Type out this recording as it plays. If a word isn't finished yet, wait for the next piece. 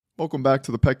Welcome back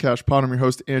to the Pet Cash Pod. I'm your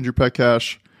host, Andrew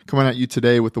Petcash, coming at you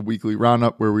today with the weekly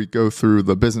Roundup where we go through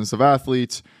the business of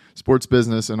athletes, sports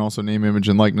business, and also name, image,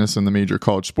 and likeness and the major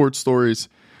college sports stories.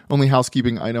 Only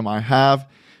housekeeping item I have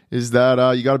is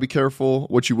that you got to be careful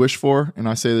what you wish for, and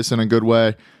I say this in a good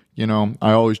way. You know,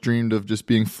 I always dreamed of just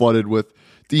being flooded with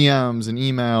DMs and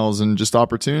emails and just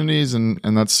opportunities, and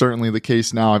that's certainly the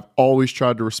case now. I've always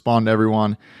tried to respond to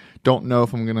everyone. Don't know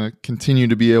if I'm going to continue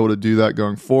to be able to do that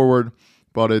going forward,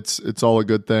 but it's all a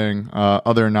good thing.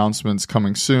 Other announcements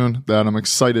coming soon that I'm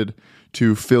excited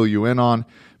to fill you in on.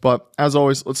 But as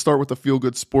always, let's start with a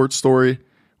feel-good sports story.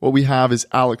 What we have is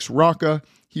Alex Rocca.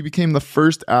 He became the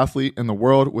first athlete in the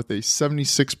world with a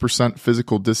 76%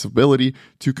 physical disability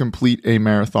to complete a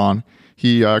marathon.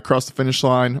 He crossed the finish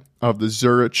line of the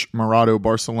Zurich Marado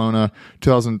Barcelona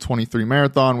 2023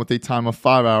 marathon with a time of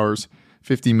 5 hours,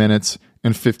 50 minutes,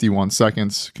 and 51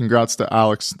 seconds. Congrats to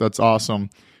Alex. That's awesome.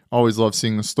 Always love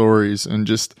seeing the stories and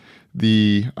just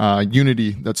the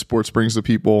unity that sports brings to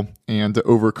people and to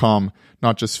overcome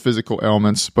not just physical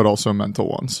ailments, but also mental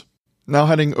ones. Now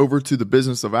heading over to the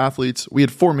business of athletes, we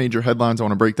had 4 major headlines I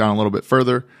want to break down a little bit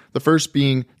further. The first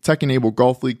being tech-enabled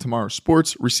golf league Tomorrow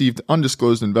Sports received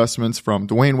undisclosed investments from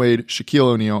Dwayne Wade, Shaquille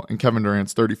O'Neal, and Kevin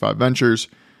Durant's 35 Ventures.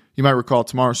 You might recall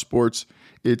Tomorrow Sports.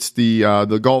 It's the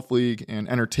golf league and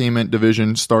entertainment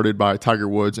division started by Tiger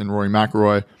Woods and Rory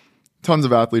McIlroy. Tons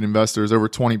of athlete investors, over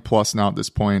 20 plus now at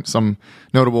this point. Some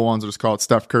notable ones are just called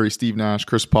Steph Curry, Steve Nash,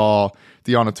 Chris Paul,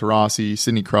 Deanna Taurasi,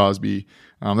 Sidney Crosby.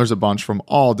 There's a bunch from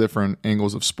all different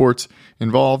angles of sports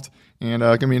involved, and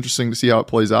it can be interesting to see how it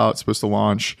plays out. It's supposed to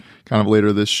launch kind of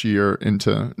later this year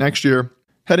into next year.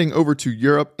 Heading over to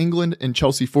Europe, England and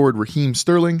Chelsea forward Raheem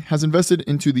Sterling has invested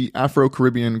into the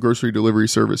Afro-Caribbean grocery delivery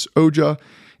service Oja,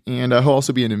 and he'll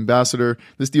also be an ambassador.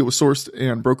 This deal was sourced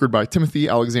and brokered by Timothy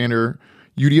Alexander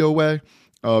Udiowe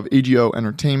of AGO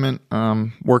Entertainment,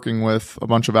 working with a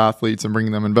bunch of athletes and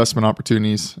bringing them investment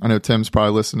opportunities. I know Tim's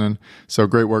probably listening, so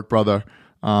great work, brother.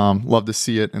 Love to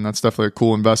see it, and that's definitely a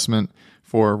cool investment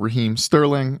for Raheem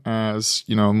Sterling as,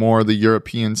 you know, more the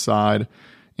European side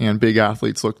and big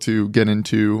athletes look to get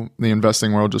into the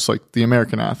investing world just like the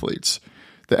American athletes.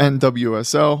 The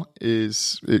NWSL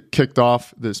it kicked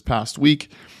off this past week,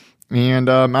 and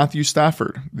Matthew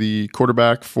Stafford, the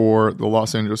quarterback for the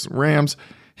Los Angeles Rams,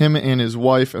 him and his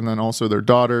wife and then also their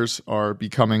daughters are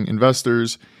becoming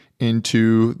investors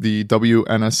into the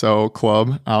WNSL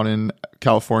club out in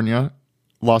California,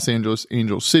 Los Angeles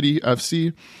Angel City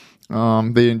FC.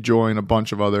 They join a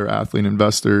bunch of other athlete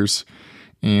investors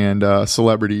and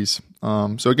celebrities.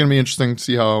 So it's going to be interesting to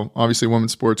see how, obviously,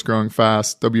 women's sports growing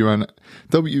fast.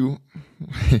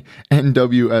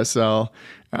 NWSL,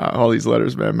 all these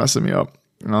letters, man, messing me up,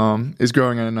 is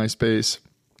growing at a nice pace.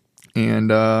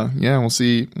 And we'll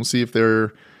see if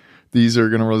these are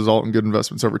going to result in good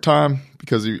investments over time.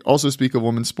 Because you also speak of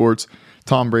women's sports,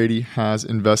 Tom Brady has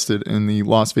invested in the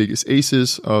Las Vegas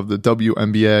Aces of the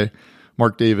WNBA.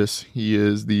 Mark Davis, he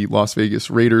is the Las Vegas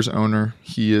Raiders owner.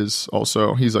 He's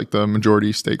like the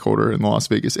majority stakeholder in the Las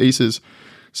Vegas Aces.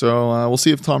 So we'll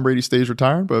see if Tom Brady stays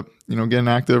retired, but, you know, getting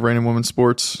active right in women's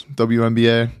sports,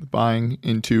 WNBA buying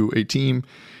into a team.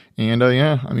 And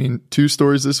 2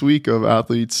 stories this week of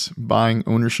athletes buying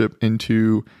ownership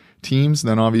into teams.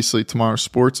 Then obviously Tomorrow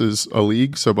Sports is a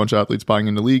league, so a bunch of athletes buying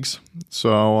into leagues.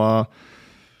 So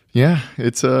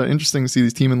it's interesting to see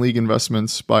these team and league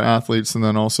investments by athletes, and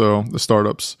then also the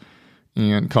startups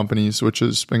and companies, which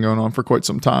has been going on for quite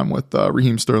some time with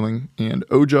Raheem Sterling and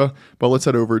Oja. But let's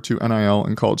head over to NIL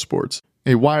and college sports.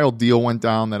 A wild deal went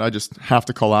down that I just have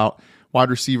to call out. Wide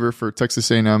receiver for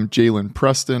Texas A&M, Jalen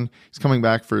Preston. He's coming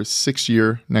back for his 6th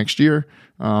year next year,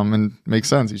 and makes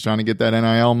sense. He's trying to get that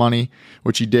NIL money,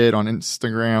 which he did on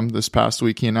Instagram this past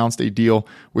week. He announced a deal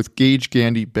with Gage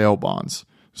Gandy Bail Bonds.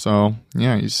 So,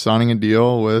 yeah, he's signing a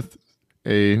deal with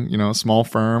a small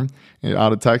firm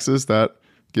out of Texas that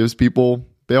gives people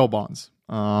bail bonds.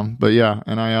 But yeah,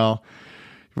 NIL,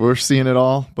 we're seeing it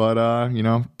all. But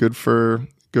good for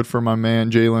my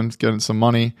man Jalen getting some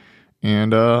money,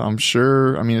 and I'm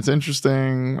sure. I mean, it's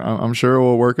interesting. I'm sure it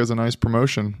will work as a nice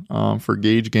promotion for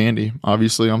Gage Gandy.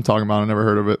 Obviously, I'm talking about. I never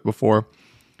heard of it before.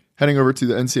 Heading over to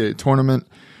the NCAA tournament.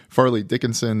 Farley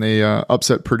Dickinson, they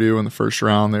upset Purdue in the first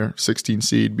round. Their 16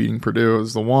 seed beating Purdue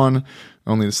is only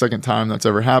the second time that's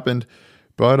ever happened.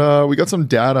 But we got some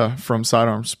data from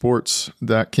Sidearm Sports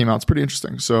that came out. It's pretty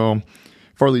interesting. So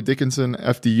Farley Dickinson,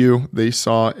 FDU, they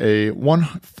saw a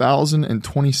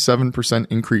 1,027%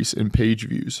 increase in page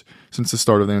views since the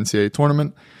start of the NCAA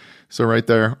tournament. So right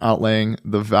there, outlaying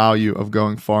the value of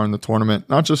going far in the tournament,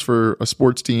 not just for a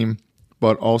sports team,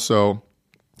 but also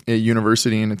a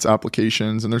university and its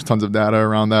applications, and there's tons of data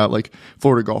around that, like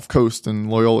Florida Gulf Coast and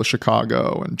Loyola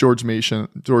Chicago and George Mason,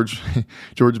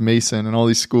 and all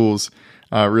these schools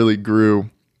really grew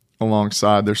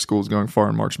alongside their schools going far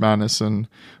in March Madness and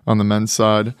on the men's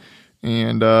side.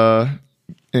 And there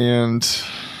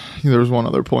was one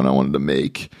other point I wanted to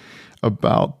make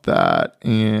about that.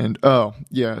 And so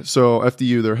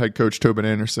FDU, their head coach Tobin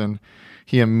Anderson,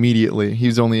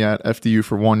 he's only at FDU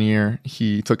for 1 year.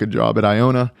 He took a job at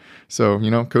Iona. So,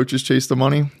 coaches chase the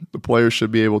money. The players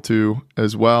should be able to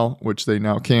as well, which they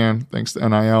now can thanks to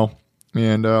NIL.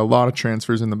 And a lot of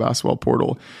transfers in the basketball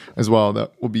portal as well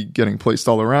that will be getting placed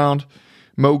all around.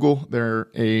 Mogul, they're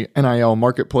a NIL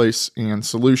marketplace and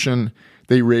solution.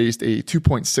 They raised a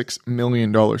 $2.6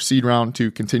 million seed round to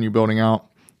continue building out.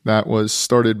 That was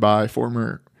started by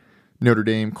former Notre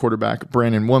Dame quarterback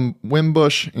Brandon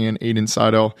Wimbush and Aiden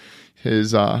Seidel,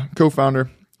 his co-founder.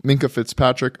 Minka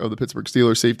Fitzpatrick of the Pittsburgh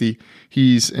Steelers safety,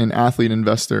 he's an athlete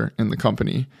investor in the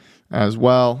company as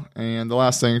well. And the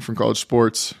last thing from college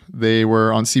sports, they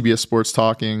were on CBS Sports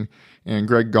Talking, and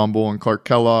Greg Gumbel and Clark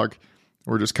Kellogg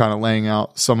were just kind of laying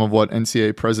out some of what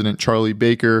NCAA President Charlie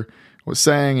Baker was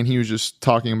saying, and he was just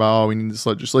talking about, we need this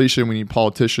legislation, we need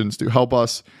politicians to help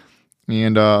us.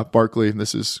 And Barkley,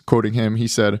 this is quoting him, he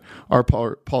said, our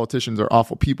politicians are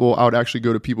awful people. I would actually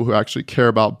go to people who actually care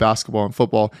about basketball and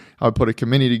football. I would put a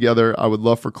committee together. I would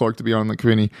love for Clark to be on the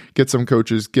committee, get some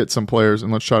coaches, get some players,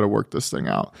 and let's try to work this thing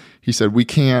out. He said, we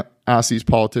can't ask these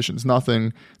politicians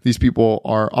nothing. These people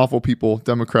are awful people,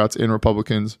 Democrats and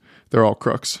Republicans. They're all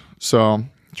crooks. So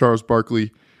Charles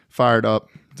Barkley fired up,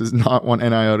 does not want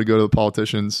NIL to go to the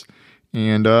politicians.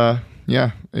 And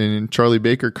and Charlie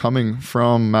Baker coming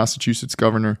from Massachusetts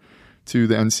governor to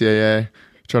the NCAA,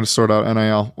 trying to sort out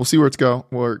NIL. We'll see where it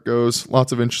goes.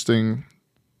 Lots of interesting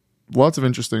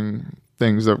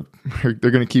things that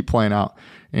they're going to keep playing out,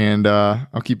 and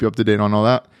I'll keep you up to date on all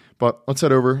that. But let's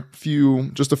head over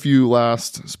just a few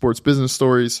last sports business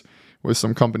stories with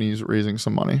some companies raising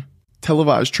some money.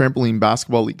 Televised trampoline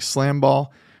basketball league Slam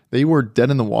Ball. They were dead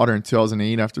in the water in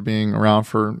 2008 after being around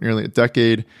for nearly a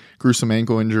decade. Gruesome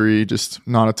ankle injury, just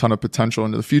not a ton of potential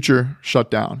into the future,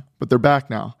 shut down. But they're back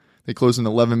now. They closed an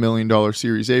 $11 million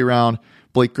Series A round.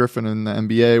 Blake Griffin in the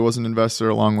NBA was an investor,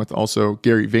 along with also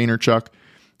Gary Vaynerchuk.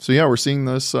 So we're seeing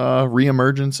this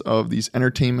reemergence of these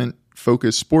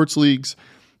entertainment-focused sports leagues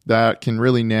that can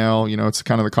really nail, it's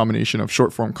kind of the combination of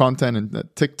short-form content and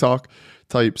that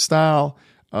TikTok-type style,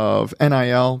 of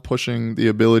NIL pushing the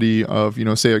ability of,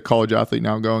 say a college athlete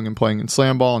now going and playing in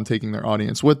Slam Ball and taking their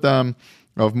audience with them,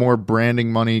 of more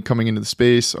branding money coming into the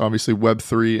space. Obviously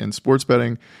Web3 and sports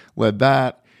betting led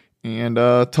that, and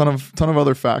a ton of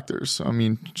other factors. I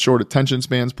mean, short attention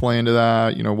spans play into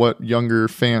that, what younger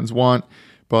fans want.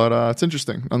 But it's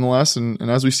interesting nonetheless. And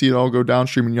as we see it all go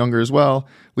downstream and younger as well,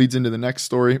 leads into the next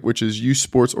story, which is youth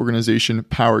sports organization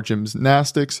Power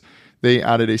Gymnastics. They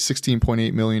added a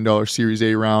 $16.8 million Series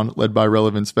A round led by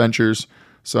Relevance Ventures.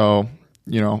 So,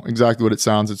 exactly what it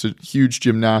sounds. It's a huge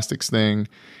gymnastics thing,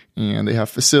 and they have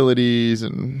facilities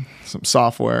and some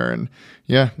software. And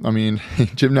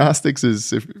gymnastics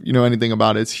is, if you know anything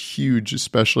about it, it's huge,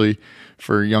 especially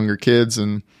for younger kids.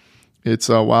 And it's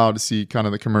wild to see kind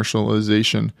of the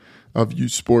commercialization of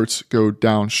youth sports go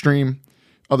downstream.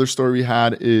 Other story we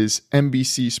had is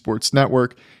NBC Sports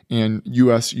Network and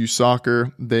US Youth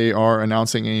Soccer. They are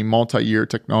announcing a multi-year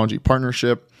technology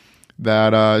partnership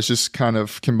that is just kind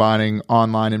of combining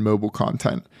online and mobile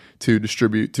content to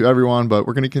distribute to everyone. But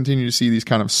we're going to continue to see these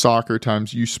kind of soccer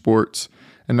times youth sports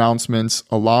announcements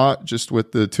a lot, just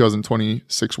with the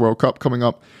 2026 World Cup coming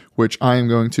up, which I am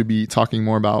going to be talking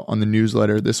more about on the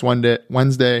newsletter this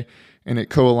Wednesday. And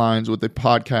it co-aligns with the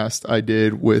podcast I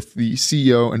did with the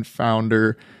CEO and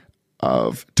founder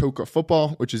of Toka Football,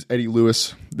 which is Eddie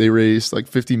Lewis. They raised like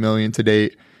 $50 million to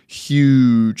date.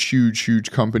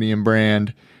 Huge company and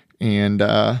brand. And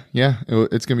it's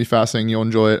going to be fascinating. You'll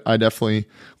enjoy it. I definitely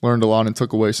learned a lot and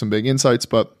took away some big insights.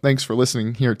 But thanks for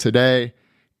listening here today.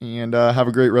 And have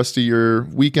a great rest of your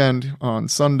weekend on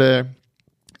Sunday.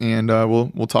 And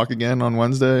we'll talk again on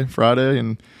Wednesday, Friday,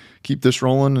 and keep this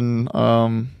rolling.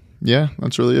 And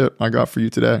that's really it I got for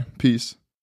you today. Peace.